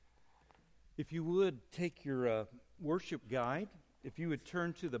If you would take your worship guide, if you would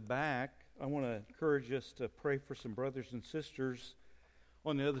turn to the back, I want to encourage us to pray for some brothers and sisters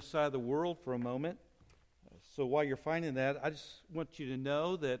on the other side of the world for a moment. So while you're finding that, I just want you to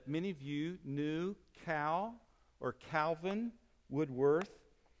know that many of you knew Cal or Calvin Woodworth.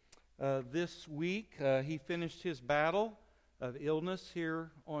 This week, he finished his battle of illness here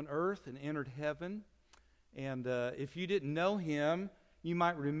on earth and entered heaven. And if you didn't know him, you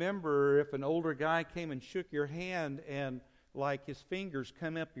might remember if an older guy came and shook your hand and like his fingers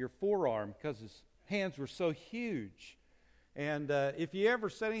come up your forearm because his hands were so huge. And if you ever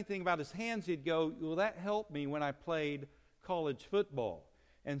said anything about his hands, he'd go, well, that helped me when I played college football.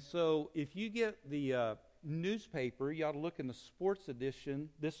 And so if you get the newspaper, you ought to look in the sports edition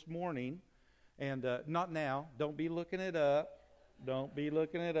this morning. And not now. Don't be looking it up. Don't be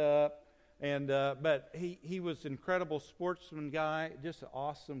looking it up. And but he was an incredible sportsman guy, just an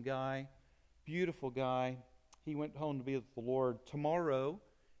awesome guy, beautiful guy. He went home to be with the Lord. Tomorrow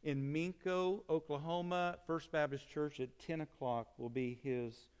in Minco, Oklahoma, First Baptist Church at 10 o'clock will be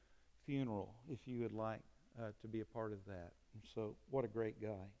his funeral, if you would like to be a part of that. And so what a great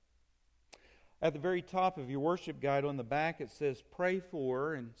guy. At the very top of your worship guide on the back it says pray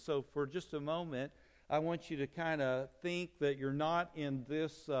for, and so for just a moment I want you to kind of think that you're not in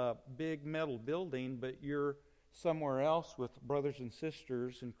this big metal building, but you're somewhere else with brothers and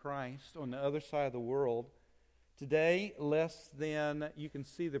sisters in Christ on the other side of the world. Today, less than, you can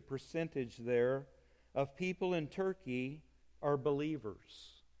see the percentage there, of people in Turkey are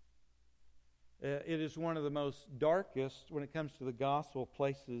believers. It is one of the most darkest, when it comes to the gospel,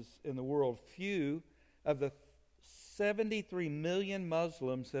 places in the world. Few of the 73 million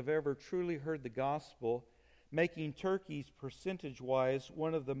Muslims have ever truly heard the gospel, making Turkey, percentage-wise,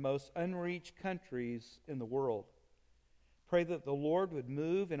 one of the most unreached countries in the world. Pray that the Lord would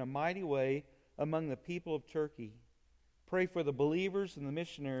move in a mighty way among the people of Turkey. Pray for the believers and the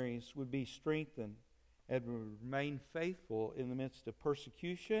missionaries would be strengthened and would remain faithful in the midst of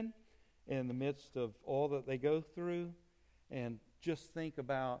persecution, in the midst of all that they go through. And just think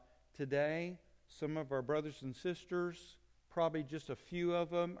about today, some of our brothers and sisters, probably just a few of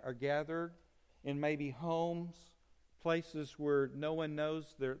them, are gathered in maybe homes, places where no one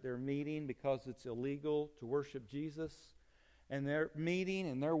knows they're meeting because it's illegal to worship Jesus. And they're meeting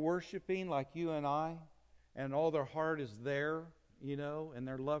and they're worshiping like you and I, and all their heart is there, and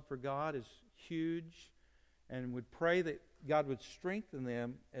their love for God is huge. And would pray that God would strengthen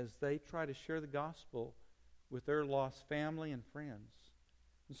them as they try to share the gospel with their lost family and friends.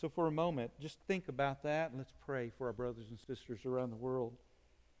 And so for a moment, just think about that and let's pray for our brothers and sisters around the world.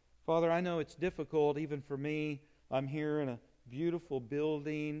 Father, I know it's difficult even for me. I'm here in a beautiful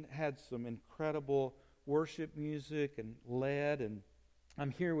building, had some incredible worship music and led, and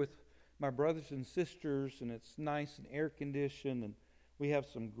I'm here with my brothers and sisters, and it's nice and air-conditioned, and we have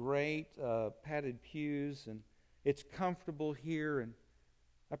some great padded pews, and it's comfortable here. And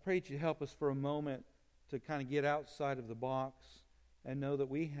I pray that you help us for a moment to kind of get outside of the box and know that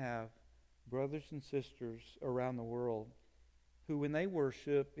we have brothers and sisters around the world who, when they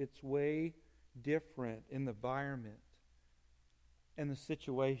worship, it's way different in the environment and the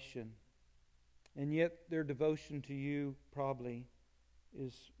situation. And yet their devotion to you probably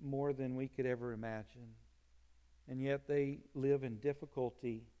is more than we could ever imagine. And yet they live in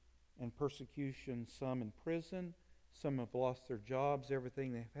difficulty and persecution, some in prison, some have lost their jobs,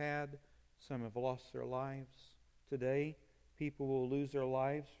 everything they've had, some have lost their lives. Today, people will lose their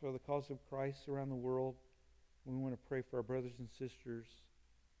lives for the cause of Christ around the world. We want to pray for our brothers and sisters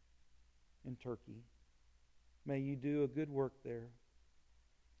in Turkey. May you do a good work there.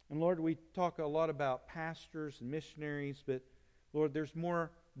 And Lord, we talk a lot about pastors and missionaries, but Lord, there's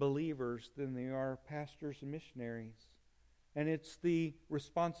more believers than there are pastors and missionaries. And it's the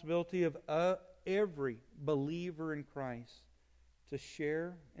responsibility of every believer in Christ to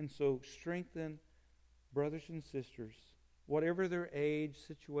share and so strengthen brothers and sisters. Whatever their age,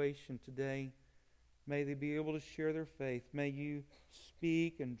 situation today, may they be able to share their faith. May you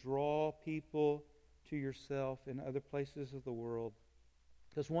speak and draw people to yourself in other places of the world.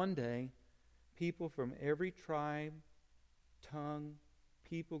 Because one day, people from every tribe, tongue,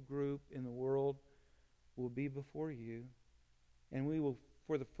 people group in the world will be before you. And we will,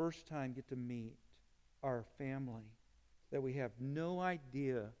 for the first time, get to meet our family that we have no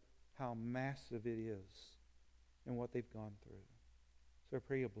idea how massive it is and what they've gone through. So I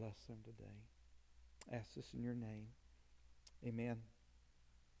pray you bless them today. I ask this in your name. Amen.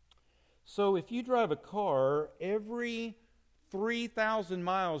 So if you drive a car, every 3,000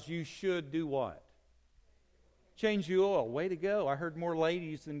 miles you should do what? Change the oil. Way to go. I heard more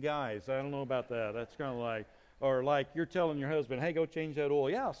ladies than guys. I don't know about that. That's kind of like, or like you're telling your husband, hey, go change that oil.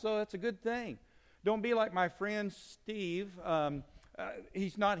 Yeah, so that's a good thing. Don't be like my friend Steve.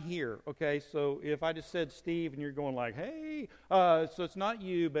 He's not here, okay? So if I just said Steve and you're going like, hey, so it's not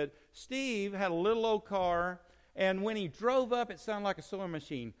you, but Steve had a little old car, and when he drove up, it sounded like a sewing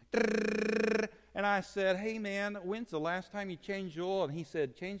machine. And I said, hey, man, when's the last time you changed the oil? And he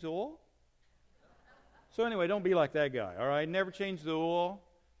said, change the oil? So anyway, don't be like that guy, all right? Never change the oil.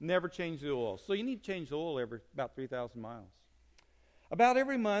 Never change the oil. So you need to change the oil every about 3,000 miles. About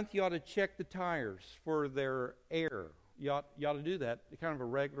every month, you ought to check the tires for their air. You ought to do that, kind of a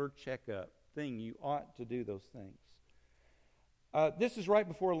regular checkup thing. You ought to do those things. This is right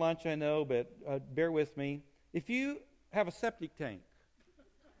before lunch, I know, but bear with me. If you have a septic tank,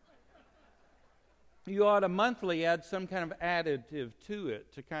 you ought to monthly add some kind of additive to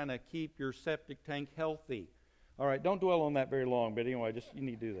it to kind of keep your septic tank healthy. All right, don't dwell on that very long, but anyway, you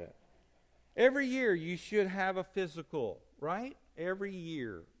need to do that. Every year you should have a physical, right? Every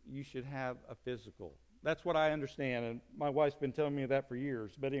year you should have a physical. That's what I understand, and my wife's been telling me that for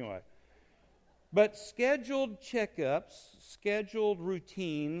years, but anyway. But scheduled checkups, scheduled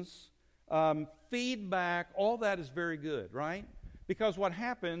routines, feedback, all that is very good, right? Because what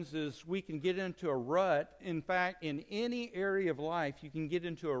happens is we can get into a rut. In fact, in any area of life, you can get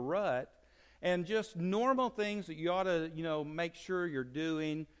into a rut, and just normal things that you ought to, make sure you're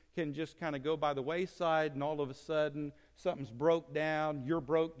doing can just kind of go by the wayside, and all of a sudden something's broke down, you're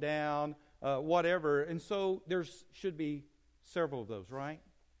broke down, whatever. And so there should be several of those, right?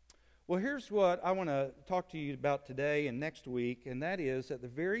 Well, here's what I want to talk to you about today and next week, and that is at the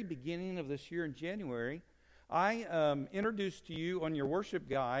very beginning of this year in January, I introduced to you on your worship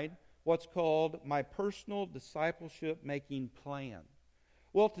guide what's called my personal discipleship making plan.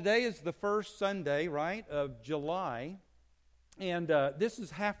 Well, today is the first Sunday, right, of July, and this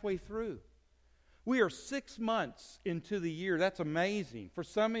is halfway through. We are 6 months into the year. That's amazing. For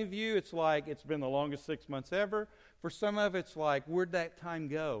some of you, it's like it's been the longest 6 months ever. For some of it's like, where'd that time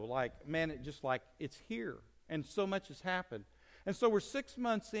go? Like, man, it's here. And so much has happened. And so we're 6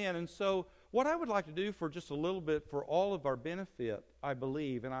 months in. And so what I would like to do for just a little bit for all of our benefit, I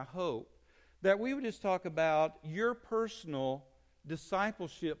believe, and I hope, that we would just talk about your personal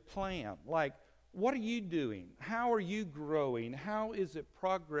discipleship plan. Like, what are you doing? How are you growing? How is it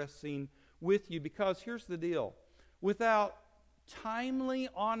progressing with you? Because here's the deal. Without timely,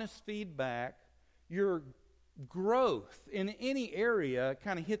 honest feedback, your growth in any area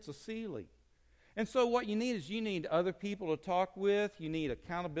kind of hits a ceiling. And so what you need other people to talk with. You need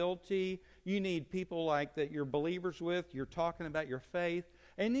accountability. You need people like that you're believers with. You're talking about your faith.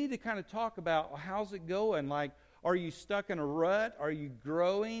 And you need to kind of talk about, how's it going? Like, are you stuck in a rut? Are you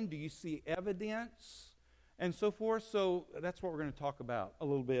growing? Do you see evidence? And so forth. So that's what we're going to talk about a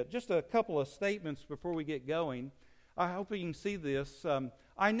little bit. Just a couple of statements before we get going. I hope you can see this.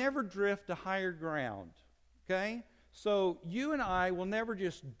 I never drift to higher ground. Okay? So you and I will never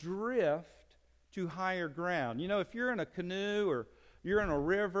just drift to higher ground. If you're in a canoe or you're in a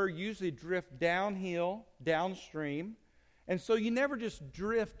river, you usually drift downhill, downstream. And so you never just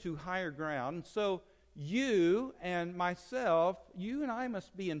drift to higher ground. And so you and myself, you and I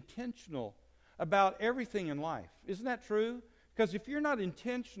must be intentional about everything in life. Isn't that true? Because if you're not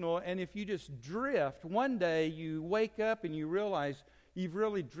intentional and if you just drift, one day you wake up and you realize you've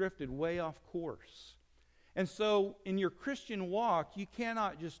really drifted way off course. And so in your Christian walk, you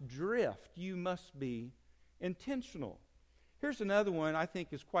cannot just drift. You must be intentional. Here's another one I think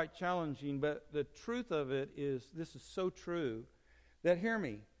is quite challenging, but the truth of it is, this is so true, that hear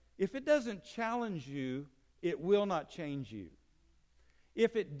me, if it doesn't challenge you, it will not change you.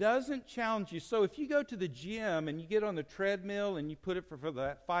 If it doesn't challenge you, so if you go to the gym and you get on the treadmill and you put it for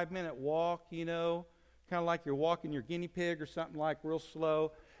that 5-minute walk, kind of like you're walking your guinea pig or something like real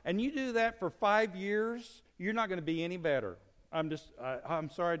slow, and you do that for 5 years, you're not going to be any better. I'm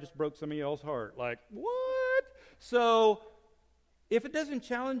sorry I just broke some of y'all's heart. Like, what? So if it doesn't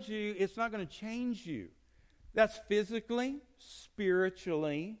challenge you, it's not going to change you. That's physically,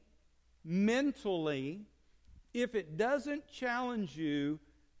 spiritually, mentally. If it doesn't challenge you,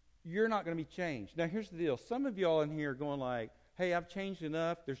 you're not going to be changed. Now, here's the deal. Some of y'all in here are going like, hey, I've changed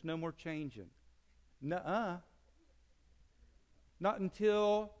enough. There's no more changing. Nuh-uh. Not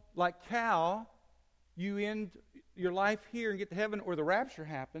until, like Cal, you end your life here and get to heaven, or the rapture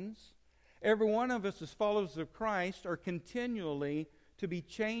happens. Every one of us as followers of Christ are continually to be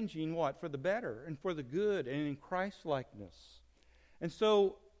changing what? For the better and for the good and in Christ-likeness. And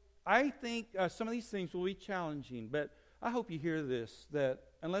so I think some of these things will be challenging, but I hope you hear this, that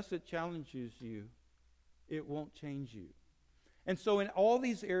unless it challenges you, it won't change you. And so in all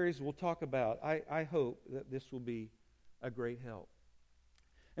these areas we'll talk about, I hope that this will be a great help.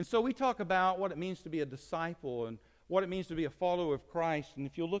 And so we talk about what it means to be a disciple and what it means to be a follower of Christ. And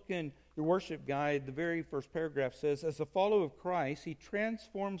if you look in your worship guide, the very first paragraph says, as a follower of Christ, he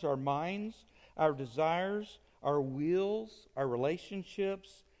transforms our minds, our desires, our wills, our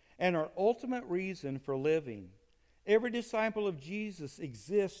relationships, and our ultimate reason for living. Every disciple of Jesus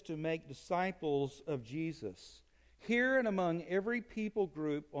exists to make disciples of Jesus. Here and among every people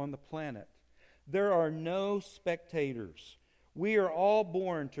group on the planet, there are no spectators. We are all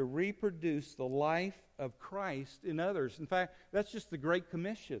born to reproduce the life of Christ in others. In fact, that's just the Great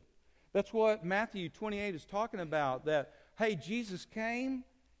Commission. That's what Matthew 28 is talking about, that, hey, Jesus came,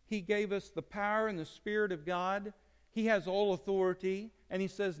 he gave us the power and the Spirit of God. He has all authority, and he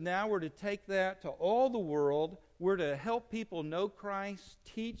says now we're to take that to all the world. We're to help people know Christ,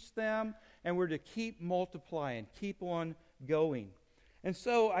 teach them, and we're to keep multiplying, keep on going. And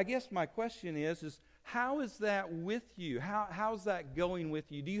so I guess my question is how is that with you? How's that going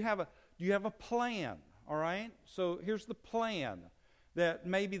with you? Do you have a plan? All right? So here's the plan, that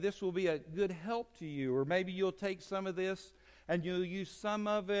maybe this will be a good help to you, or maybe you'll take some of this and you'll use some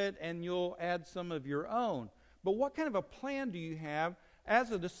of it and you'll add some of your own. But what kind of a plan do you have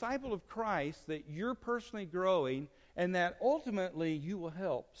as a disciple of Christ that you're personally growing and that ultimately you will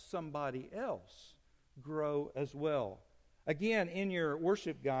help somebody else grow as well? Again, in your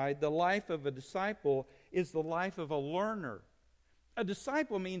worship guide, the life of a disciple is the life of a learner. A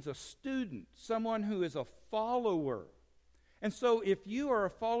disciple means a student, someone who is a follower. And so if you are a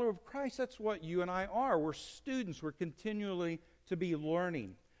follower of Christ, that's what you and I are. We're students. We're continually to be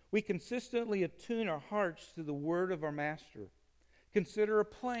learning. We consistently attune our hearts to the word of our Master. Consider a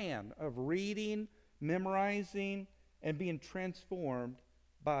plan of reading, memorizing, and being transformed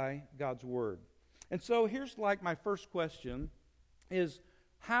by God's word. And so here's like my first question is,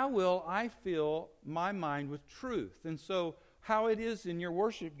 how will I fill my mind with truth? And so how it is in your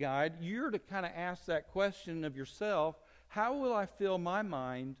worship guide, you're to kind of ask that question of yourself, how will I fill my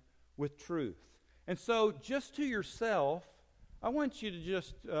mind with truth? And so just to yourself, I want you to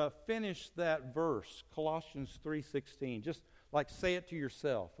just finish that verse, Colossians 3:16. Just like say it to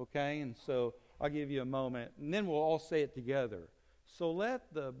yourself, okay? And so I'll give you a moment, and then we'll all say it together. So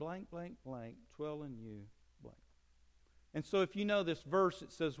let the blank, blank, blank dwell in you, blank. And so if you know this verse,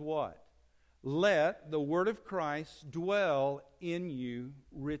 it says what? Let the word of Christ dwell in you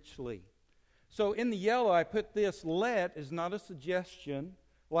richly. So in the yellow, I put this, let is not a suggestion.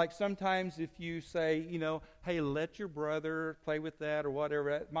 Like sometimes if you say, hey, let your brother play with that or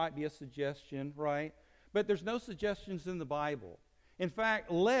whatever, that might be a suggestion, right? But there's no suggestions in the Bible. In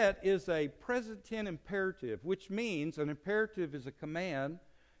fact, let is a present tense imperative, which means an imperative is a command.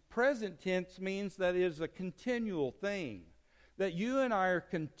 Present tense means that it is a continual thing, that you and I are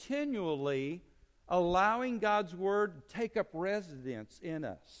continually allowing God's word to take up residence in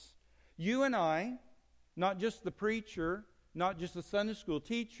us. You and I, not just the preacher, not just the Sunday school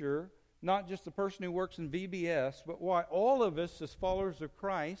teacher, not just the person who works in VBS, but why all of us as followers of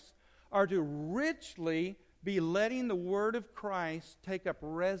Christ are to richly be letting the word of Christ take up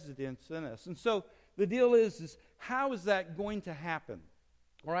residence in us. And so the deal is how is that going to happen?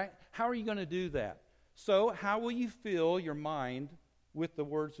 All right? How are you going to do that? So how will you fill your mind with the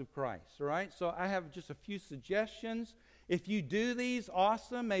words of Christ? All right? So I have just a few suggestions. If you do these,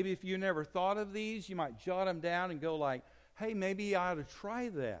 awesome. Maybe if you never thought of these, you might jot them down and go like, hey, maybe I ought to try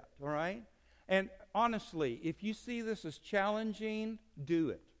that. All right? And honestly, if you see this as challenging, do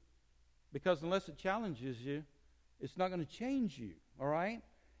it. Because unless it challenges you, it's not going to change you, all right?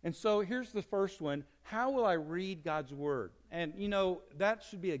 And so here's the first one. How will I read God's word? And, that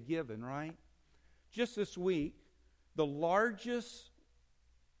should be a given, right? Just this week, the largest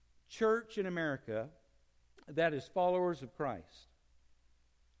church in America that is followers of Christ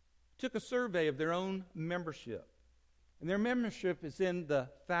took a survey of their own membership. And their membership is in the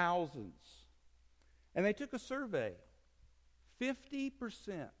thousands. And they took a survey.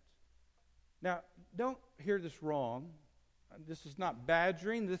 50%. Now, don't hear this wrong. This is not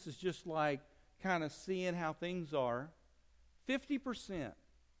badgering. This is just like kind of seeing how things are. 50%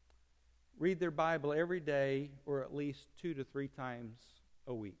 read their Bible every day or at least 2 to 3 times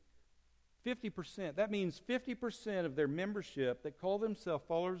a week. 50%. That means 50% of their membership that call themselves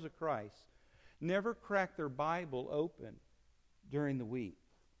followers of Christ never crack their Bible open during the week.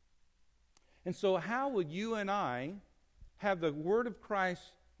 And so how will you and I have the Word of Christ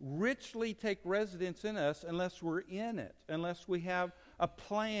richly take residence in us unless we're in it, unless we have a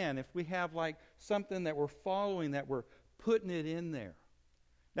plan, if we have like something that we're following, that we're putting it in there?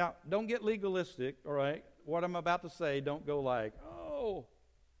 Now, don't get legalistic, all right? what I'm about to say, don't go like, oh.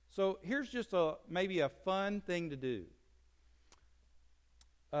 So here's just maybe a fun thing to do.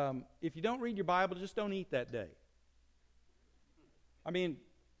 If you don't read your Bible, just don't eat that day. I mean,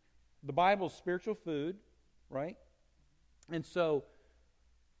 the Bible's spiritual food, right? And so,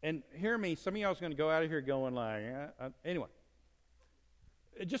 and hear me, some of y'all is going to go out of here going like, anyway.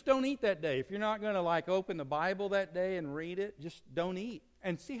 Just don't eat that day. If you're not going to like open the Bible that day and read it, just don't eat.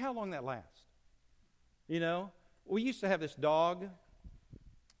 And see how long that lasts. You know, we used to have this dog,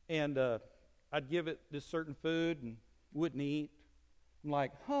 and I'd give it this certain food and wouldn't eat. I'm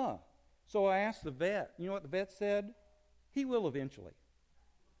like, huh. So I asked the vet. You know what the vet said? He will eventually.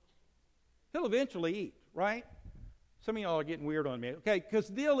 He'll eventually eat, right? Some of y'all are getting weird on me. Okay, because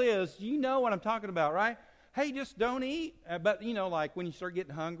the deal is, you know what I'm talking about, right? Hey, just don't eat. But, you know, like when you start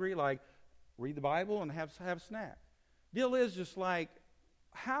getting hungry, like read the Bible and have a snack. Deal is just like,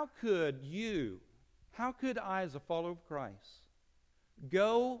 how could I as a follower of Christ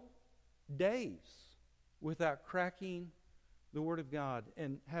go days without cracking the Word of God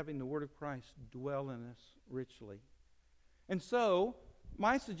and having the Word of Christ dwell in us richly? And so,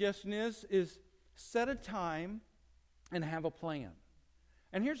 my suggestion is set a time and have a plan.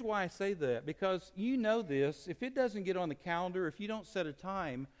 And here's why I say that. Because you know this, if it doesn't get on the calendar, if you don't set a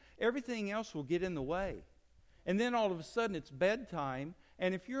time, everything else will get in the way. And then all of a sudden it's bedtime.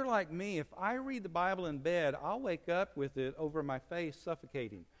 And if you're like me, if I read the Bible in bed, I'll wake up with it over my face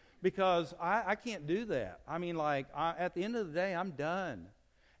suffocating. Because I can't do that. I mean, like, at the end of the day, I'm done.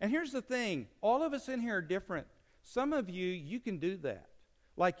 And here's the thing. All of us in here are different. Some of you can do that.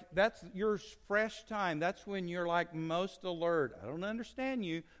 Like, that's your fresh time. That's when you're, like, most alert. I don't understand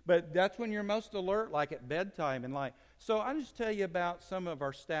you, but that's when you're most alert, like at bedtime. And like, so I'll just tell you about some of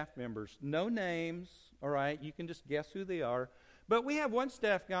our staff members. No names, all right? You can just guess who they are. But we have one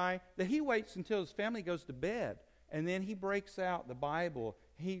staff guy that he waits until his family goes to bed, and then he breaks out the Bible.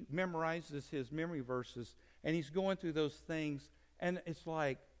 He memorizes his memory verses, and he's going through those things. And it's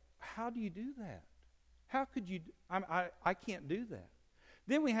like, how do you do that? How could you? I can't do that.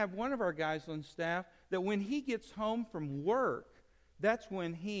 Then we have one of our guys on staff that when he gets home from work, that's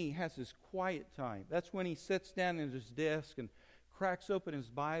when he has his quiet time. That's when he sits down at his desk and cracks open his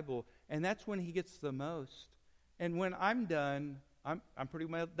Bible, and that's when he gets the most. And when I'm done, I'm pretty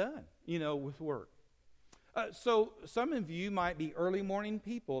well done, with work. So some of you might be early morning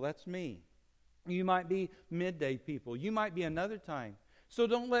people. That's me. You might be midday people. You might be another time. So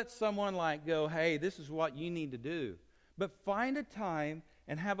don't let someone go, hey, this is what you need to do. But find a time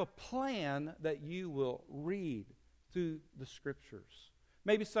and have a plan that you will read through the Scriptures.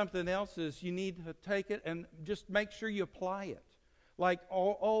 Maybe something else is you need to take it and just make sure you apply it. Like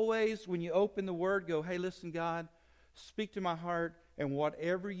always, when you open the Word, go, hey, listen, God, speak to my heart, and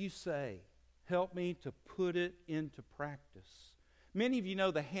whatever you say, help me to put it into practice. Many of you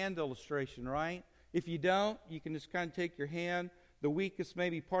know the hand illustration, right? If you don't, you can just kind of take your hand. The weakest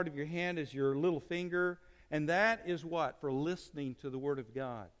maybe part of your hand is your little finger. And that is what? For listening to the Word of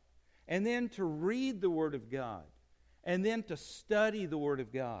God. And then to read the Word of God. And then to study the Word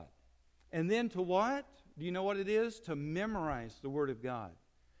of God. And then to what? Do you know what it is? To memorize the Word of God.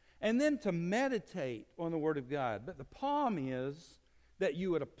 And then to meditate on the Word of God. But the palm is that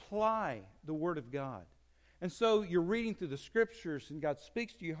you would apply the Word of God. And so you're reading through the Scriptures and God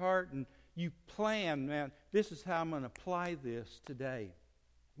speaks to your heart and you plan, man, this is how I'm going to apply this today.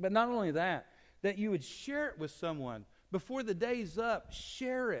 But not only that you would share it with someone. Before the day's up,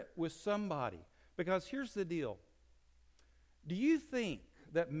 share it with somebody. Because here's the deal. Do you think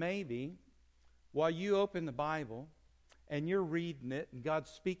that maybe while you open the Bible and you're reading it and God's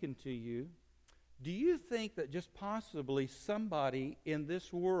speaking to you, do you think that just possibly somebody in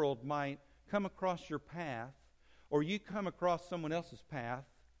this world might come across your path, or you come across someone else's path,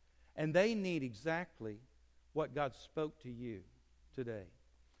 and they need exactly what God spoke to you today?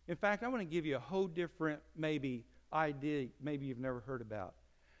 In fact, I want to give you a whole different maybe idea maybe you've never heard about.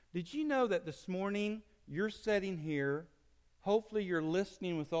 Did you know that this morning you're sitting here, hopefully you're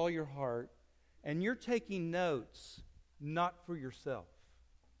listening with all your heart, and you're taking notes not for yourself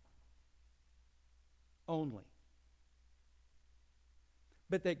only,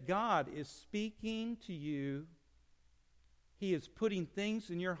 but that God is speaking to you. He is putting things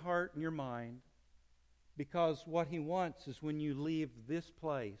in your heart and your mind, because what He wants is when you leave this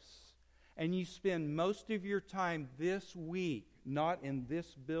place and you spend most of your time this week, not in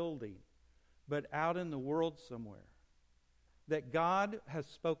this building, but out in the world somewhere, that God has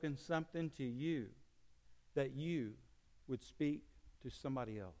spoken something to you that you would speak to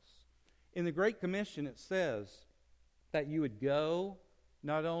somebody else. In the Great Commission, it says that you would go,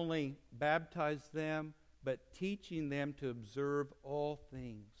 not only baptize them, but teaching them to observe all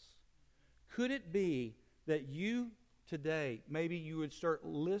things. Could it be that you today, maybe you would start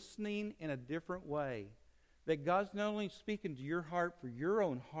listening in a different way? That God's not only speaking to your heart for your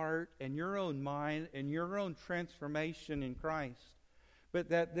own heart and your own mind and your own transformation in Christ, but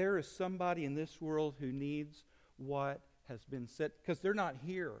that there is somebody in this world who needs what has been said, because they're not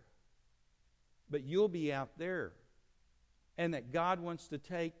here, but you'll be out there, and that God wants to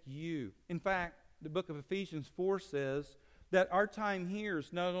take you. In fact, the book of Ephesians 4 says that our time here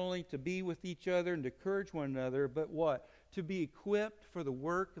is not only to be with each other and to encourage one another, but what? To be equipped for the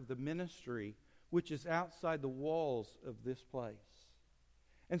work of the ministry, which is outside the walls of this place.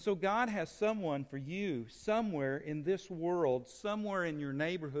 And so God has someone for you somewhere in this world, somewhere in your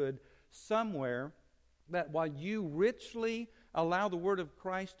neighborhood, somewhere, that while you richly allow the Word of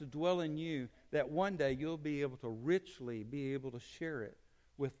Christ to dwell in you, that one day you'll be able to richly be able to share it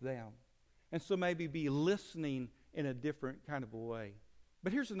with them. And so maybe be listening in a different kind of a way.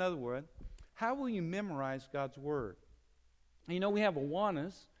 But here's another one. How will you memorize God's Word? You know, we have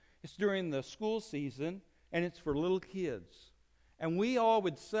Awanas. It's during the school season, and it's for little kids. And we all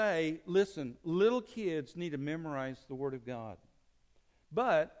would say, listen, little kids need to memorize the Word of God.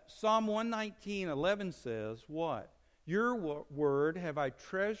 But Psalm 119:11 says, what? Your word have I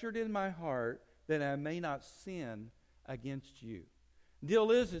treasured in my heart, that I may not sin against you.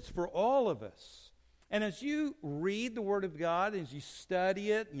 Deal is, it's for all of us. And as you read the Word of God, as you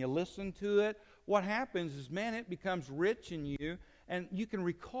study it and you listen to it, what happens is, man, it becomes rich in you, and you can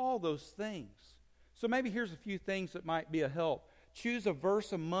recall those things. So maybe here's a few things that might be a help. Choose a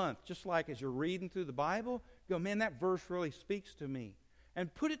verse a month, just like as you're reading through the Bible, go, man, that verse really speaks to me.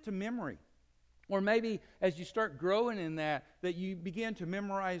 And put it to memory. Or maybe as you start growing in that you begin to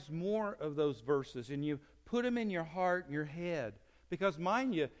memorize more of those verses and you put them in your heart and your head. Because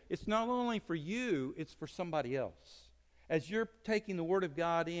mind you, it's not only for you, it's for somebody else. As you're taking the Word of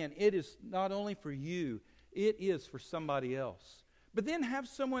God in, it is not only for you, it is for somebody else. But then have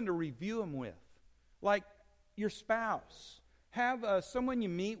someone to review them with. Like your spouse. Have someone you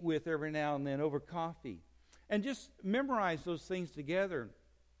meet with every now and then over coffee. And just memorize those things together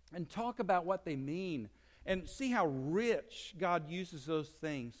and talk about what they mean. And see how rich God uses those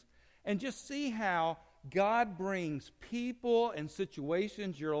things. And just see how God brings people and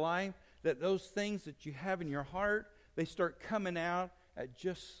situations in your life, that those things that you have in your heart, they start coming out at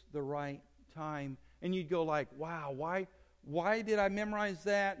just the right time. And you'd go like, wow, why did I memorize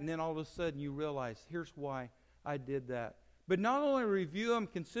that? And then all of a sudden you realize, here's why I did that. But not only review them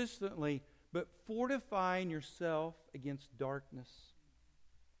consistently, but fortifying yourself against darkness.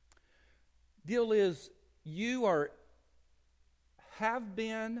 Deal is, you have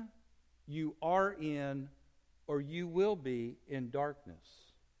been, you are in, or you will be in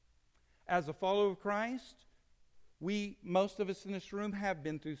darkness. As a follower of Christ, most of us in this room have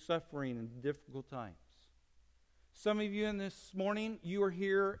been through suffering and difficult times. Some of you in this morning, you are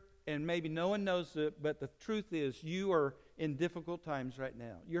here, and maybe no one knows it, but the truth is you are in difficult times right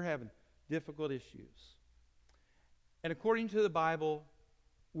now. You're having difficult issues. And according to the Bible,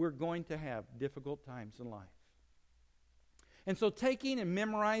 we're going to have difficult times in life. And so taking and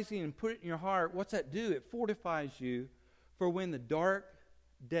memorizing and put it in your heart, what's that do? It fortifies you for when the dark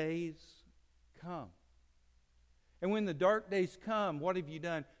days come. And when the dark days come, what have you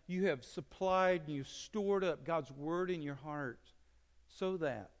done? You have supplied and you've stored up God's Word in your heart so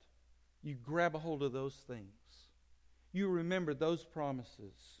that you grab a hold of those things. You remember those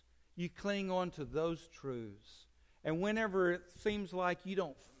promises. You cling on to those truths. And whenever it seems like you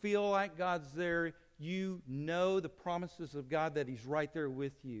don't feel like God's there, you know the promises of God, that He's right there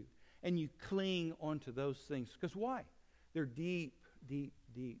with you. And you cling onto those things. Because why? They're deep, deep,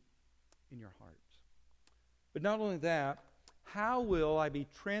 deep in your heart. But not only that, how will I be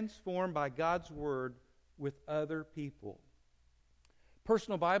transformed by God's Word with other people?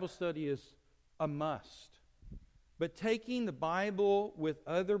 Personal Bible study is a must. But taking the Bible with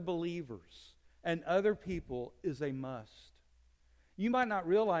other believers and other people is a must. You might not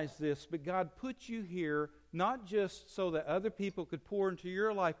realize this, but God put you here not just so that other people could pour into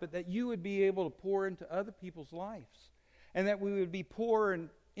your life, but that you would be able to pour into other people's lives. And that we would be pouring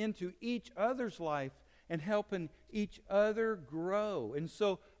into each other's life and helping each other grow. And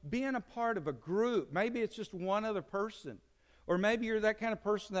so being a part of a group, maybe it's just one other person. Or maybe you're that kind of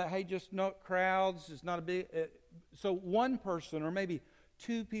person that, hey, just no crowds is not a big... so one person, or maybe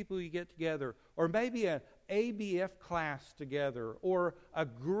two people you get together, or maybe an ABF class together, or a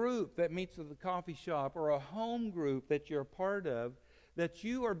group that meets at the coffee shop, or a home group that you're a part of, that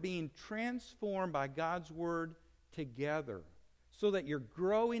you are being transformed by God's Word together, so that you're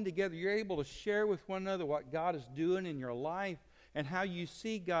growing together. You're able to share with one another what God is doing in your life and how you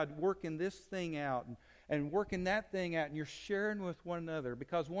see God working this thing out and working that thing out, and you're sharing with one another.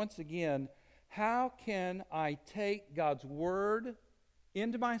 Because once again, how can I take God's Word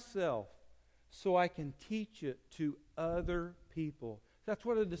into myself so I can teach it to other people? That's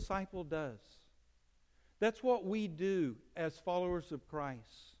what a disciple does. That's what we do as followers of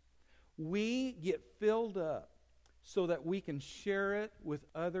Christ. We get filled up so that we can share it with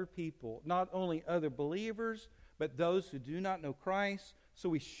other people, not only other believers, but those who do not know Christ, so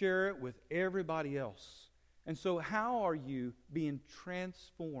we share it with everybody else. And so how are you being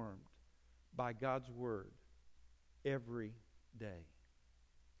transformed by God's Word every day?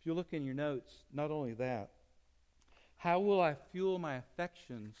 If you look in your notes, not only that, how will I fuel my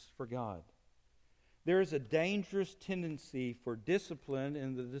affections for God? There is a dangerous tendency for discipline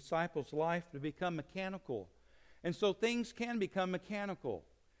in the disciple's life to become mechanical. And so things can become mechanical.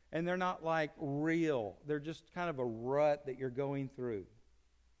 And they're not like real. They're just kind of a rut that you're going through.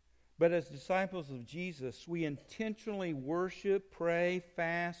 But as disciples of Jesus, we intentionally worship, pray,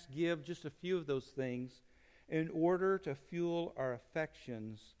 fast, give, just a few of those things in order to fuel our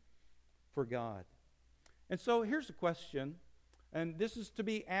affections for God. And so here's a question, and this is to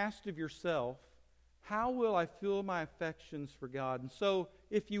be asked of yourself. How will I fuel my affections for God? And so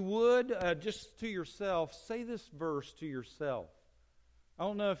if you would, just to yourself, say this verse to yourself. I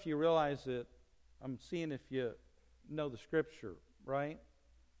don't know if you realize it. I'm seeing if you know the Scripture, right?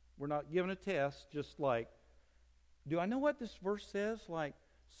 We're not giving a test, just like, do I know what this verse says? Like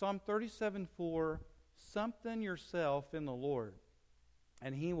Psalm 37:4, something yourself in the Lord,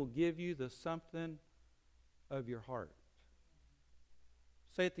 and He will give you the something of your heart.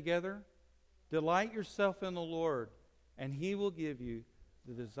 Say it together. Delight yourself in the Lord, and He will give you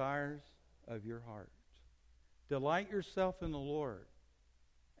the desires of your heart. Delight yourself in the Lord,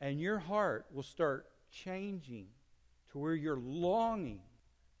 and your heart will start changing to where you're longing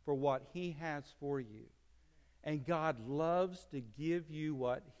for what He has for you. And God loves to give you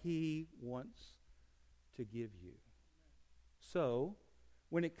what He wants to give you. So,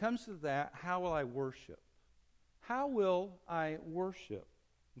 when it comes to that, how will I worship? How will I worship?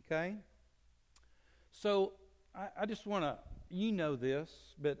 Okay? So, I just want to, you know this,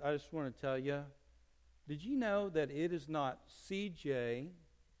 but I just want to tell you, did you know that it is not CJ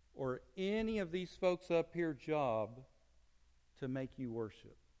or any of these folks up here job to make you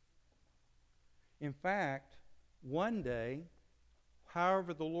worship? In fact, one day,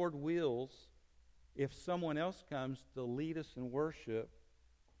 however the Lord wills, if someone else comes to lead us in worship,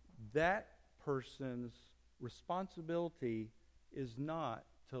 that person's responsibility is not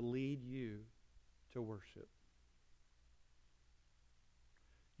to lead you to worship.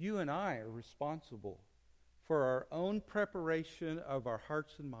 You and I are responsible for our own preparation of our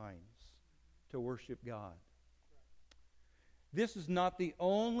hearts and minds to worship God. This is not the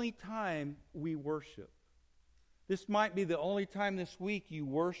only time we worship. This might be the only time this week you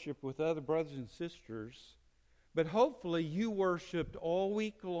worship with other brothers and sisters, but hopefully you worshiped all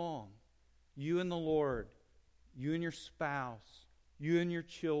week long. You and the Lord, you and your spouse, you and your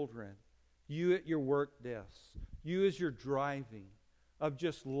children, you at your work desk, you as you're driving, of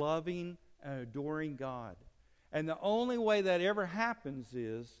just loving and adoring God. And the only way that ever happens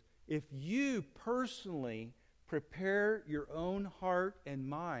is if you personally prepare your own heart and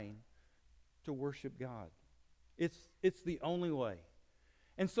mind to worship God. It's the only way.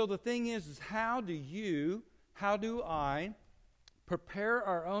 And so the thing is how do I prepare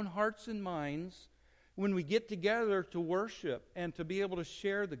our own hearts and minds when we get together to worship and to be able to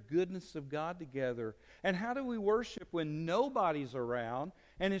share the goodness of God together? And how do we worship when nobody's around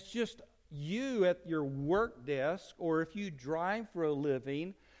and it's just you at your work desk, or if you drive for a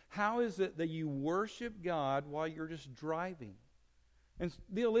living? How is it that you worship God while you're just driving? And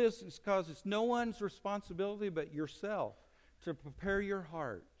the deal is because it's no one's responsibility but yourself to prepare your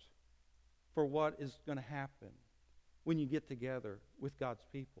heart for what is going to happen when you get together with God's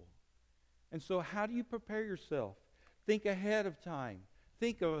people. And so how do you prepare yourself? Think ahead of time.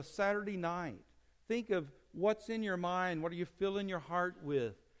 Think of a Saturday night. Think of what's in your mind. What are you filling your heart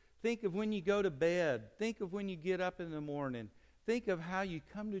with? Think of when you go to bed. Think of when you get up in the morning. Think of how you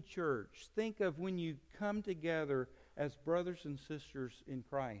come to church. Think of when you come together as brothers and sisters in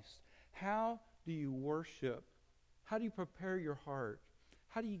Christ. How do you worship? How do you prepare your heart?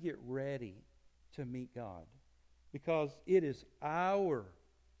 How do you get ready to meet God? Because it is our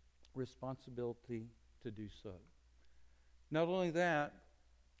responsibility to do so. Not only that,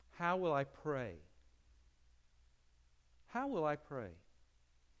 how will I pray? How will I pray?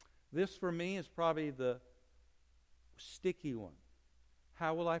 This for me is probably the sticky one.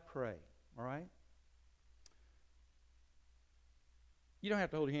 how will I pray? All right? You don't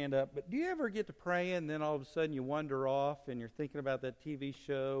have to hold your hand up, but do you ever get to praying and then all of a sudden you wander off and you're thinking about that TV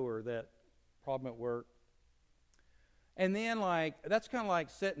show or that problem at work? And then, that's kind of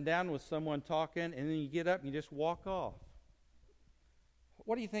like sitting down with someone talking, and then you get up and you just walk off.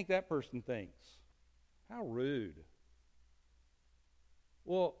 What do you think that person thinks? How rude.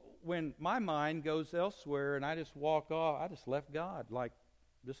 Well, when my mind goes elsewhere and I just walk off, I just left God,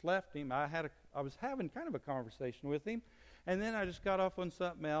 just left Him. I was having kind of a conversation with Him, and then I just got off on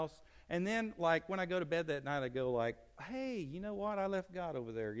something else. And then, when I go to bed that night, I go hey, you know what? I left God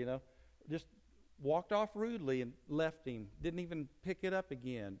over there, Just walked off rudely and left Him. Didn't even pick it up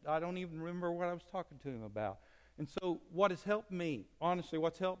again. I don't even remember what I was talking to Him about. And so what has helped me, honestly,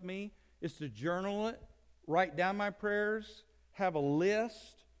 what's helped me is to journal it, write down my prayers, have a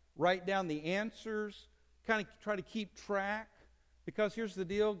list, write down the answers, kind of try to keep track. Because here's the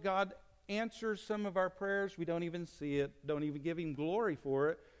deal, God answers some of our prayers. We don't even see it, don't even give Him glory for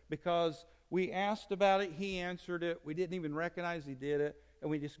it, because we asked about it, He answered it, we didn't even recognize He did it,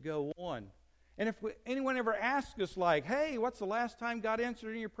 and we just go on. And if anyone ever asks us hey, what's the last time God answered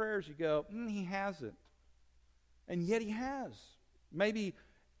any of your prayers? You go, He hasn't. And yet He has. Maybe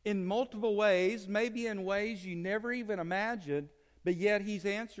in multiple ways, maybe in ways you never even imagined, but yet He's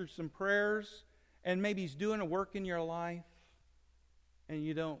answered some prayers, and maybe He's doing a work in your life, and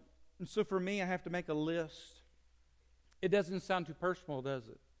you don't. And so for me, I have to make a list. It doesn't sound too personal, does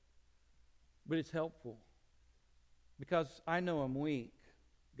it? But it's helpful. Because I know I'm weak.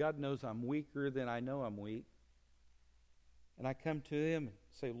 God knows I'm weaker than I know I'm weak. And I come to Him and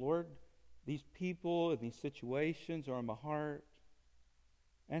say, Lord, these people and these situations are in my heart.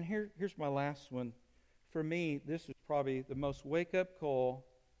 And here's my last one. For me, this is probably the most wake-up call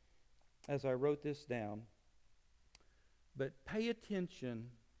as I wrote this down. But pay attention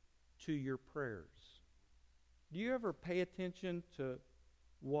to your prayers. Do you ever pay attention to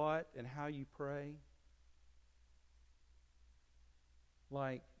what and how you pray?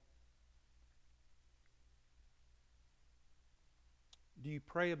 Do you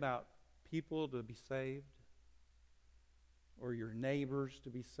pray about people to be saved? Or your neighbors to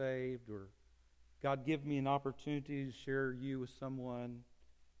be saved? Or God, give me an opportunity to share you with someone?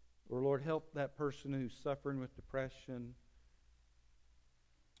 Or Lord, help that person who's suffering with depression.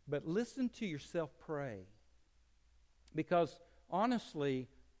 But listen to yourself pray. Because honestly,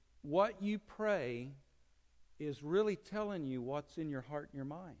 what you pray is really telling you what's in your heart and your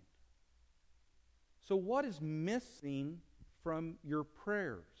mind. So what is missing from your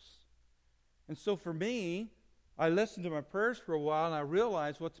prayers? And so for me, I listened to my prayers for a while and I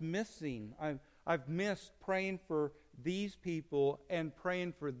realized what's missing. I've missed praying for these people and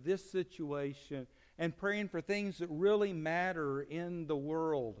praying for this situation and praying for things that really matter in the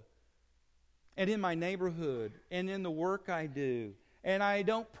world and in my neighborhood and in the work I do. And I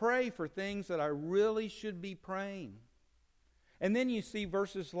don't pray for things that I really should be praying. And then you see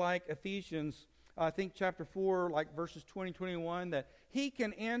verses like Ephesians, I think chapter 4, like verses 20, 21, that He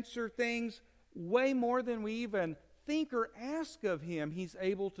can answer things way more than we even think or ask of Him. He's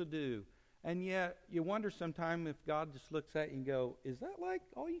able to do. And yet you wonder sometimes if God just looks at you and go, is that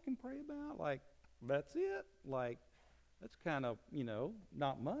all you can pray about? That's it? That's kind of,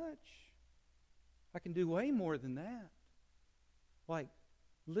 not much. I can do way more than that.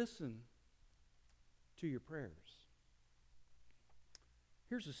 Listen to your prayers.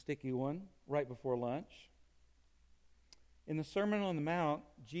 Here's a sticky one right before lunch. In the Sermon on the Mount,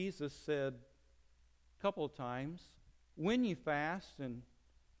 Jesus said a couple of times, when you fast,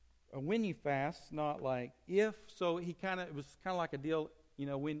 not if. So it was kind of like a deal,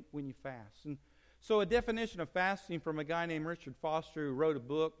 when you fast. And so a definition of fasting from a guy named Richard Foster, who wrote a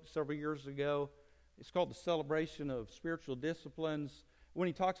book several years ago. It's called The Celebration of Spiritual Disciplines. When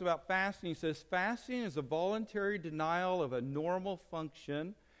he talks about fasting, he says, fasting is a voluntary denial of a normal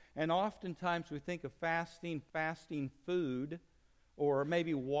function. And oftentimes we think of fasting food, or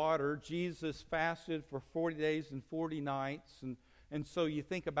maybe water. Jesus fasted for 40 days and 40 nights. And so you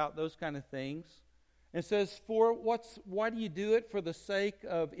think about those kind of things. And it says, why do you do it? For the sake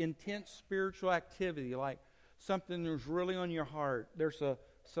of intense spiritual activity, like something that's really on your heart. There's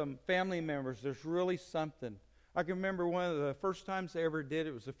some family members, there's really something. I can remember one of the first times I ever did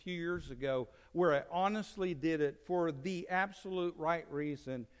it was a few years ago, where I honestly did it for the absolute right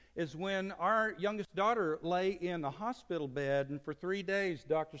reason, is when our youngest daughter lay in a hospital bed, and for 3 days,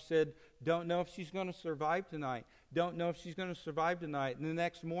 doctor said, don't know if she's going to survive tonight. Don't know if she's going to survive tonight. And the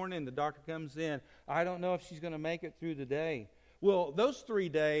next morning, the doctor comes in, I don't know if she's going to make it through the day. Well, those 3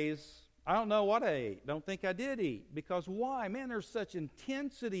 days, I don't know what I ate. Don't think I did eat. Because why? Man, there's such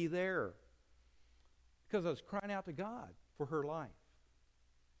intensity there. Because I was crying out to God for her life.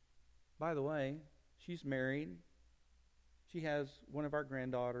 By the way, she's married. She has one of our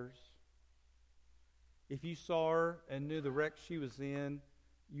granddaughters. If you saw her and knew the wreck she was in,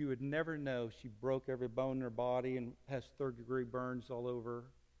 you would never know she broke every bone in her body and has third-degree burns all over.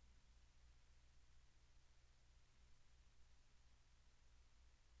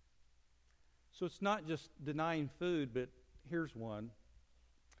 So it's not just denying food, but here's one.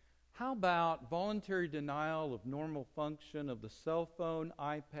 How about voluntary denial of normal function of the cell phone,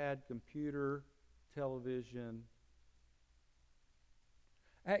 iPad, computer, television?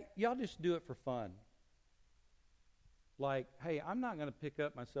 Hey, y'all just do it for fun. Like, hey, I'm not going to pick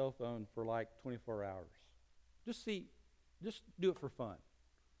up my cell phone for like 24 hours. Just do it for fun.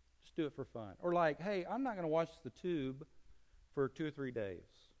 Just do it for fun. Or like, hey, I'm not going to watch the tube for 2 or 3 days,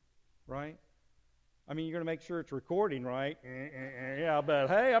 right? I mean, you're going to make sure it's recording, right? Yeah, but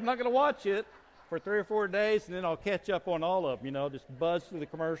hey, I'm not going to watch it for 3 or 4 days, and then I'll catch up on all of them, just buzz through the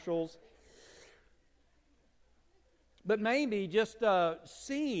commercials. But maybe just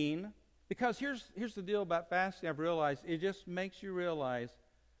seeing, because here's the deal about fasting, I've realized, it just makes you realize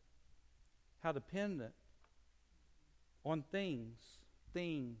how dependent on things.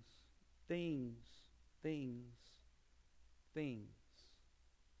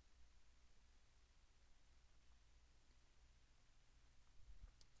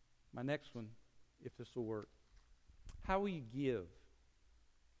 My next one, if this will work. How will you give?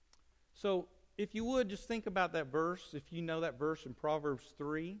 So, if you would, just think about that verse. If you know that verse in Proverbs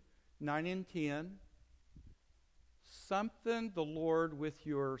 3, 9 and 10. Something the Lord with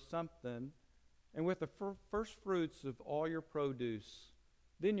your something, and with the first fruits of all your produce.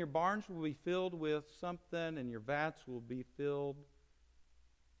 Then your barns will be filled with something, and your vats will be filled.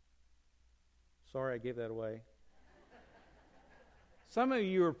 Sorry, I gave that away. Some of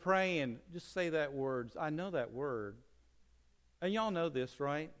you are praying, just say that word. I know that word. And y'all know this,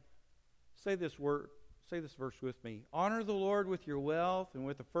 right? Say this verse with me. Honor the Lord with your wealth and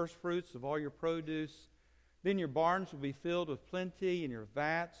with the first fruits of all your produce. Then your barns will be filled with plenty, and your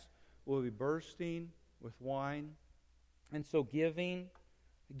vats will be bursting with wine. And so giving,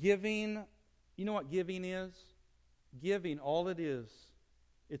 you know what giving is? Giving, all it is,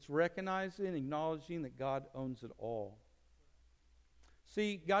 it's recognizing, acknowledging that God owns it all.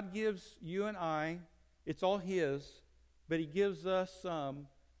 See, God gives you and I, it's all His, but He gives us some,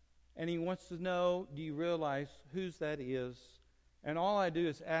 and He wants to know, do you realize whose that is? And all I do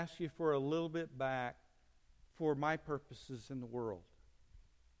is ask you for a little bit back for my purposes in the world.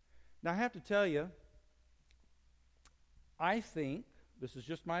 Now, I have to tell you, I think, this is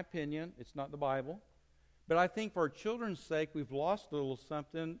just my opinion, it's not the Bible, but I think for our children's sake, we've lost a little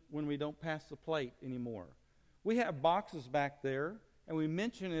something when we don't pass the plate anymore. We have boxes back there, and we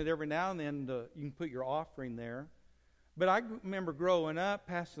mention it every now and then. You can put your offering there. But I remember growing up,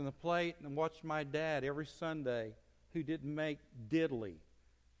 passing the plate, and watching my dad every Sunday, who didn't make diddly,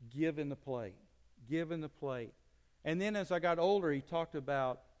 give in the plate. And then as I got older, he talked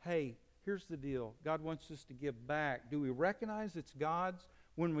about, hey, here's the deal. God wants us to give back. Do we recognize it's God's?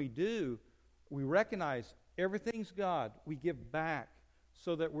 When we do, we recognize everything's God. We give back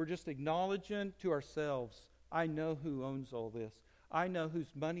so that we're just acknowledging to ourselves, I know who owns all this. I know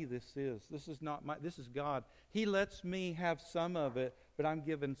whose money this is. This is God. He lets me have some of it, but I'm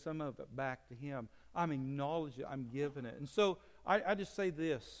giving some of it back to Him. I'm acknowledging, I'm giving it. And so I just say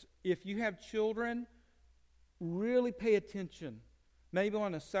this. If you have children, really pay attention. Maybe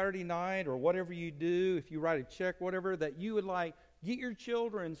on a Saturday night or whatever you do, if you write a check, whatever, that you would get your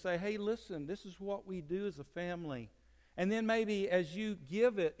children and say, hey, listen, this is what we do as a family. And then maybe as you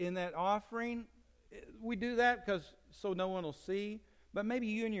give it in that offering, we do that so no one will see. But maybe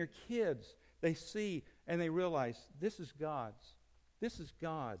you and your kids, they see and they realize this is God's. This is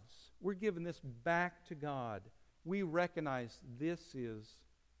God's. We're giving this back to God. We recognize this is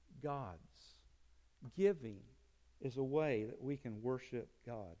God's. Giving is a way that we can worship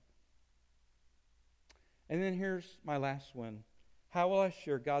God. And then here's my last one. How will I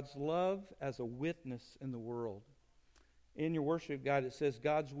share God's love as a witness in the world? In your worship guide, it says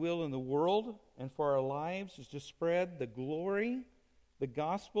God's will in the world and for our lives is to spread the glory, the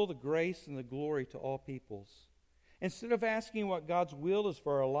gospel, the grace, and the glory to all peoples. Instead of asking what God's will is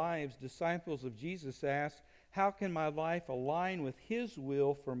for our lives, disciples of Jesus asked, how can my life align with His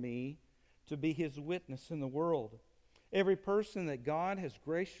will for me to be His witness in the world? Every person that God has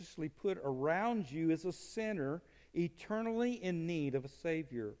graciously put around you is a sinner, eternally in need of a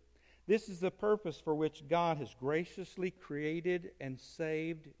Savior. This is the purpose for which God has graciously created and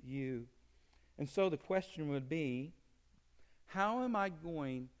saved you. And so the question would be, how am I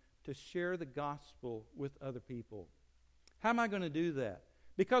going to share the gospel with other people? How am I going to do that?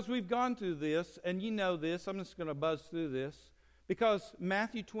 Because we've gone through this, and you know this, I'm just going to buzz through this, because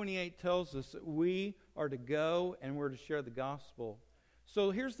Matthew 28 tells us that we are to go and we're to share the gospel.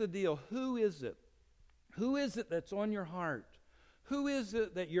 So here's the deal. Who is it? Who is it that's on your heart? Who is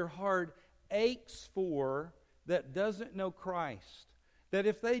it that your heart aches for that doesn't know Christ? That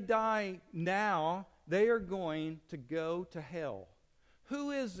if they die now, they are going to go to hell.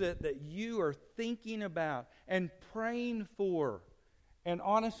 Who is it that you are thinking about and praying for? And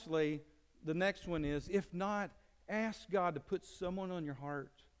honestly, the next one is, if not, ask God to put someone on your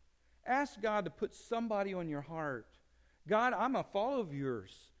heart. Ask God to put somebody on your heart. God, I'm a follower of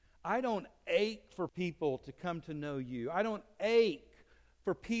yours. I don't ache for people to come to know you. I don't ache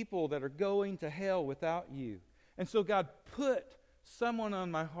for people that are going to hell without you. And so God, put someone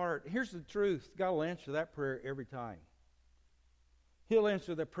on my heart. Here's the truth. God will answer that prayer every time. He'll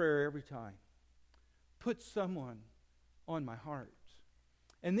answer that prayer every time. Put someone on my heart.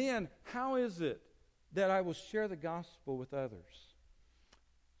 And then, how is it that I will share the gospel with others?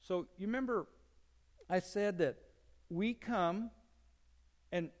 So, you remember I said that we come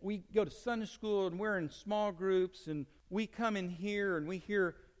and we go to Sunday school and we're in small groups and we come in here and we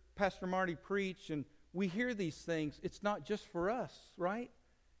hear Pastor Marty preach and we hear these things. It's not just for us, right?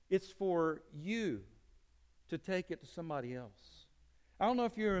 It's for you to take it to somebody else. I don't know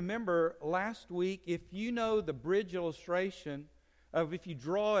if you remember last week, if you know the bridge illustration of if you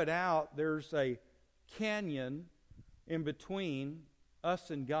draw it out, there's a canyon in between us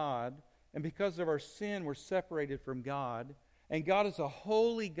and God. And because of our sin, we're separated from God. And God is a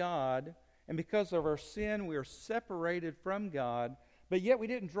holy God. And because of our sin, we are separated from God. But yet we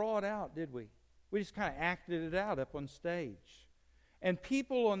didn't draw it out, did we? We just kind of acted it out up on stage. And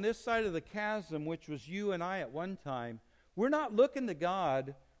people on this side of the chasm, which was you and I at one time, we're not looking to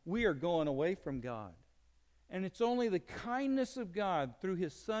God. We are going away from God. And it's only the kindness of God through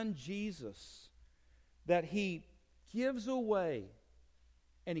His Son Jesus that He gives away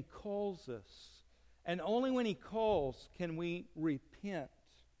and He calls us. And only when He calls can we repent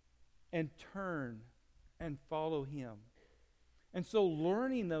and turn and follow Him. And so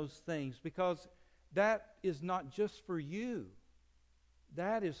learning those things, because that is not just for you.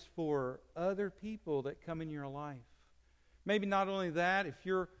 That is for other people that come in your life. Maybe not only that, if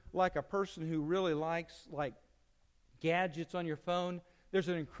you're like a person who really likes gadgets on your phone, there's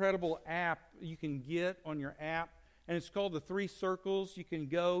an incredible app you can get on your app, and it's called the 3 Circles. You can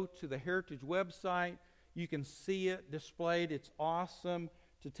go to the Heritage website. You can see it displayed. It's awesome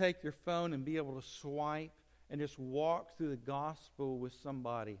to take your phone and be able to swipe and just walk through the gospel with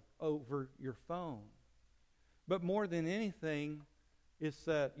somebody over your phone. But more than anything, it's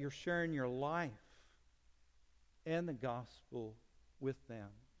that you're sharing your life and the gospel with them.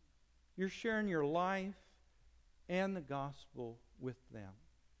 You're sharing your life and the gospel with them.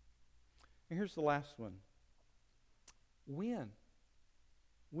 And here's the last one. When?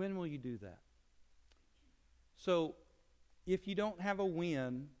 When will you do that? So, if you don't have a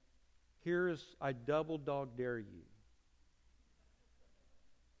when, I double dog dare you.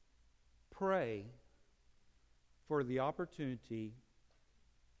 Pray for the opportunity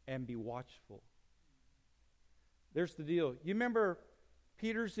and be watchful. There's the deal. You remember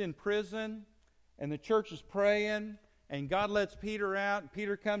Peter's in prison and the church is praying and God lets Peter out and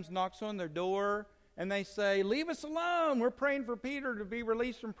Peter comes, knocks on their door, and they say, "Leave us alone. We're praying for Peter to be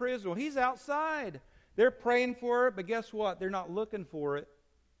released from prison." Well, he's outside. They're praying for it, but guess what? They're not looking for it.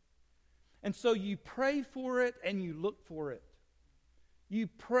 And so you pray for it and you look for it. You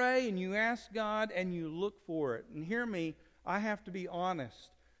pray and you ask God and you look for it. And hear me, I have to be honest.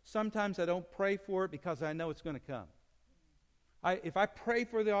 Sometimes I don't pray for it because I know it's going to come. If I pray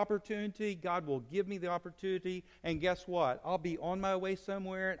for the opportunity, God will give me the opportunity. And guess what? I'll be on my way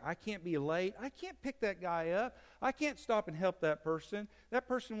somewhere. I can't be late. I can't pick that guy up. I can't stop and help that person. That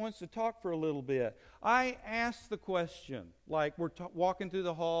person wants to talk for a little bit. I ask the question, like we're walking through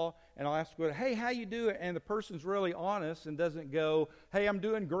the hall, and I'll ask, "Hey, how you doing?" And the person's really honest and doesn't go, "Hey, I'm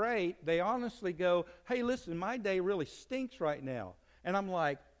doing great." They honestly go, "Hey, listen, my day really stinks right now." And I'm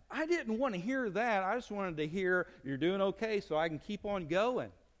like, I didn't want to hear that. I just wanted to hear you're doing okay so I can keep on going.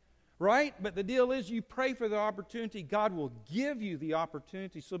 Right? But the deal is you pray for the opportunity. God will give you the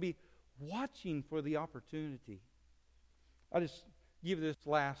opportunity. So be watching for the opportunity. I'll just give this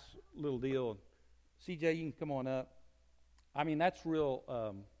last little deal. CJ, you can come on up. I mean, that's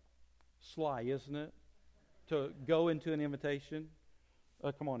real sly, isn't it? To go into an invitation.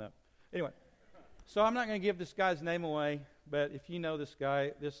 Come on up. Anyway, so I'm not going to give this guy's name away, but if you know this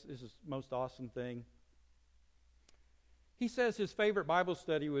guy, this is the most awesome thing. He says his favorite Bible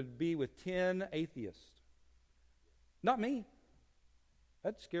study would be with 10 atheists. Not me.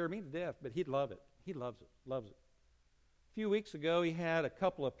 That'd scare me to death, but he'd love it. He loves it, loves it. A few weeks ago, he had a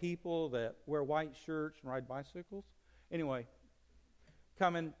couple of people that wear white shirts and ride bicycles. Anyway,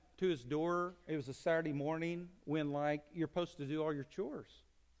 coming to his door, it was a Saturday morning when, like, you're supposed to do all your chores.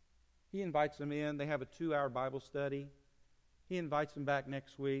 He invites them in. They have a 2-hour Bible study. He invites them back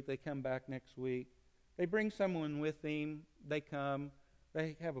next week. They come back next week. They bring someone with them. They come.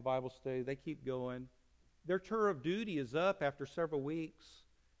 They have a Bible study. They keep going. Their tour of duty is up after several weeks.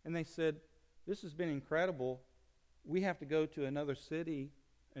 And they said, this has been incredible. We have to go to another city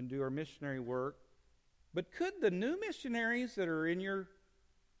and do our missionary work. But could the new missionaries that are in your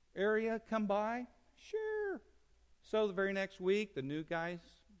area come by? Sure. So the very next week, the new guys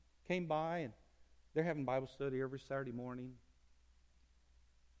came by, and they're having Bible study every Saturday morning.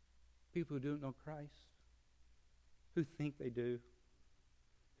 People who don't know Christ, who think they do,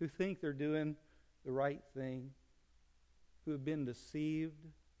 who think they're doing the right thing, who have been deceived,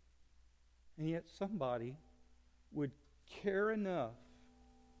 and yet somebody would care enough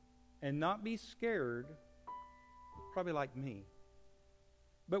and not be scared, probably like me,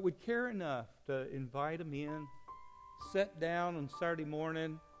 but would care enough to invite them in, sit down on Saturday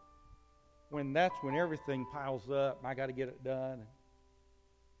morning, that's when everything piles up and I got to get it done. And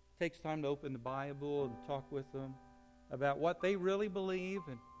it takes time to open the Bible and talk with them about what they really believe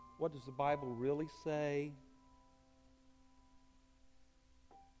and what does the Bible really say.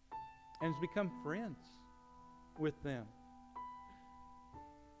 And has become friends with them.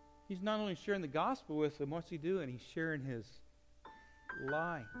 He's not only sharing the gospel with them, what's he doing? He's sharing his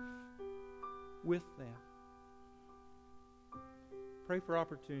life with them. Pray for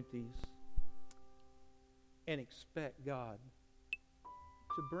opportunities and expect God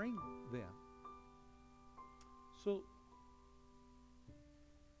to bring them. So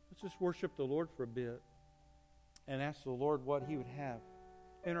let's just worship the Lord for a bit and ask the Lord what he would have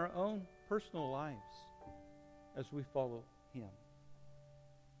in our own personal lives as we follow him.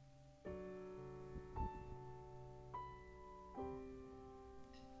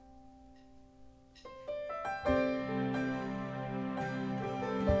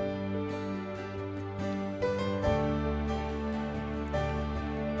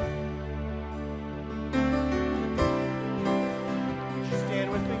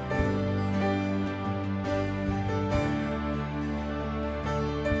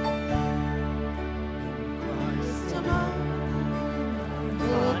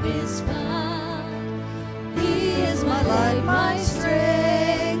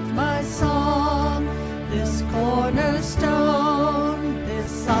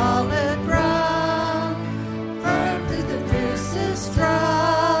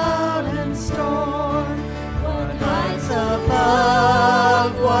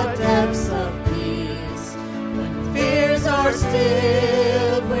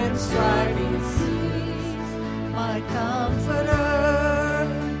 Comforter,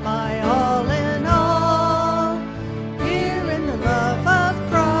 my all in all, here in the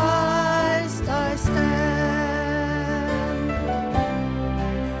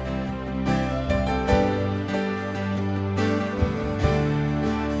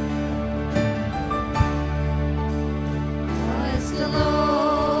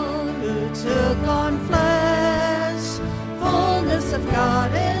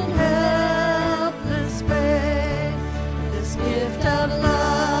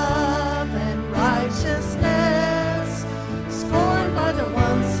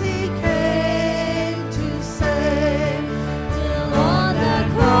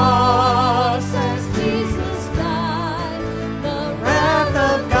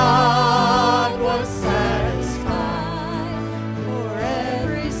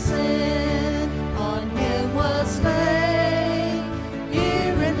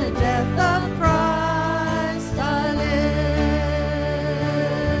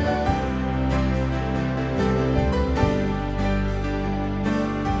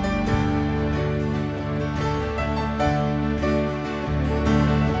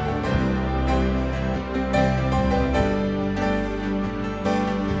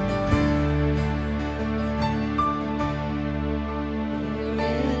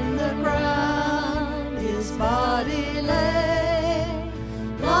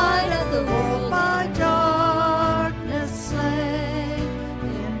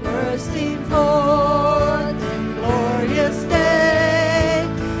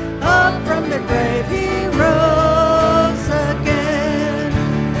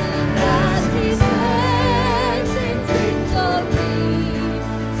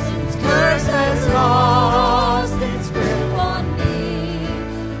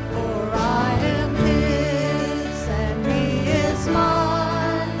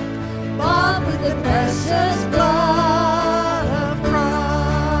precious blood of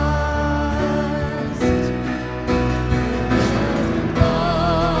Christ.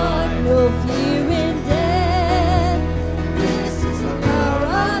 God, no fear in death. This is the power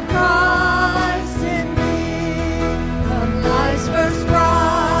of Christ in me. From life's first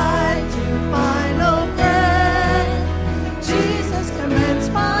bride to final death, Jesus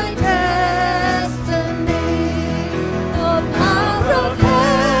commenced my destiny. No power of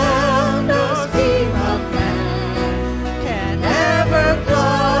hell, no scheme of man can ever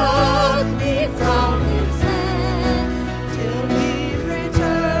pluck me from his hand till he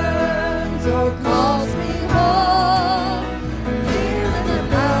returns or calls me home. Here in the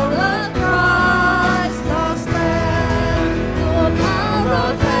power of Christ I'll stand. No power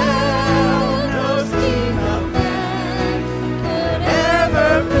of hell, no scheme of man could ever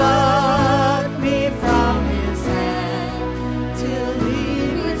pluck me from his hand till he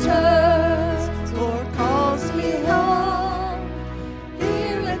returns or calls me home.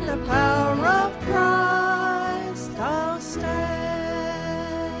 Here in the power of Christ I'll stand.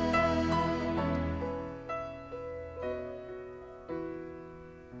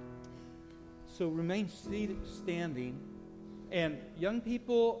 So remain standing. And young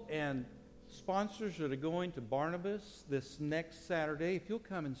people and sponsors that are going to Barnabas this next Saturday, if you'll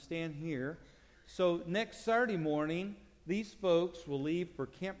come and stand here. So next Saturday morning, these folks will leave for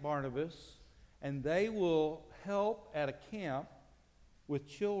Camp Barnabas, and they will help at a camp with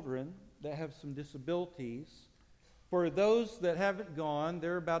children that have some disabilities. For those that haven't gone,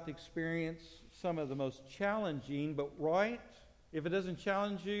 they're about to experience some of the most challenging, but right, if it doesn't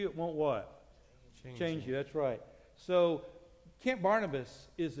challenge you, it won't what? Change you, that's right. So Camp Barnabas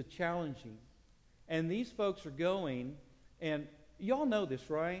is a challenging. And these folks are going, and y'all know this,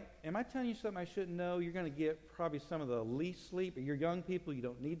 right? Am I telling you something I shouldn't know? You're going to get probably some of the least sleep. You're young people, you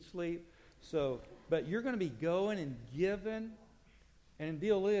don't need sleep. But you're going to be going and giving. And the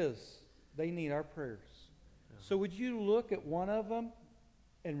deal is, they need our prayers. So would you look at one of them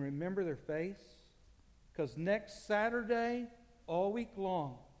and remember their face? Because next Saturday, all week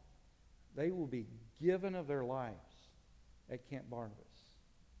long, they will be given of their lives at Camp Barnabas.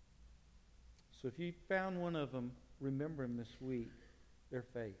 So if you found one of them, remember them this week, their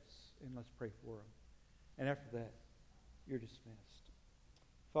face, and let's pray for them. And after that, you're dismissed.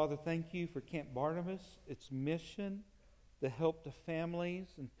 Father, thank you for Camp Barnabas, its mission, the help to families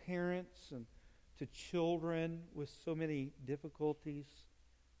and parents and to children with so many difficulties.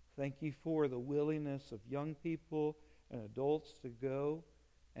 Thank you for the willingness of young people and adults to go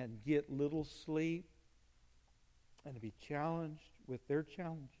and get little sleep and to be challenged with their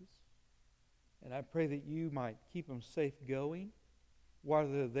challenges. And I pray that you might keep them safe going. While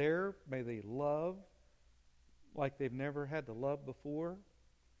they're there, may they love like they've never had to love before.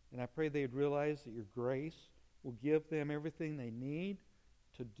 And I pray they'd realize that your grace will give them everything they need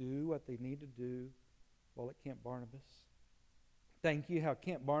to do what they need to do while at Camp Barnabas. Thank you how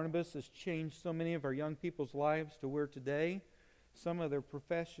Camp Barnabas has changed so many of our young people's lives to where today some of their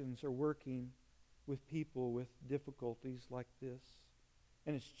professions are working with people with difficulties like this.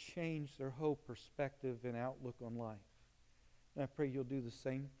 And it's changed their whole perspective and outlook on life. And I pray you'll do the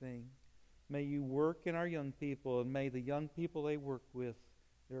same thing. May you work in our young people, and may the young people they work with,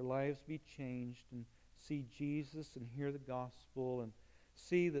 their lives be changed and see Jesus and hear the gospel and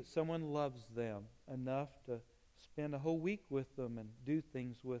see that someone loves them enough to spend a whole week with them and do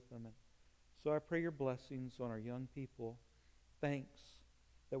things with them. And so I pray your blessings on our young people. Thanks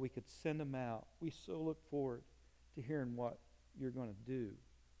that we could send them out. We so look forward to hearing what you're going to do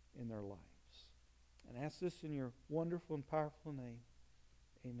in their lives. And ask this in your wonderful and powerful name.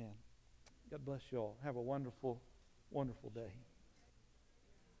 Amen. God bless you all. Have a wonderful, wonderful day.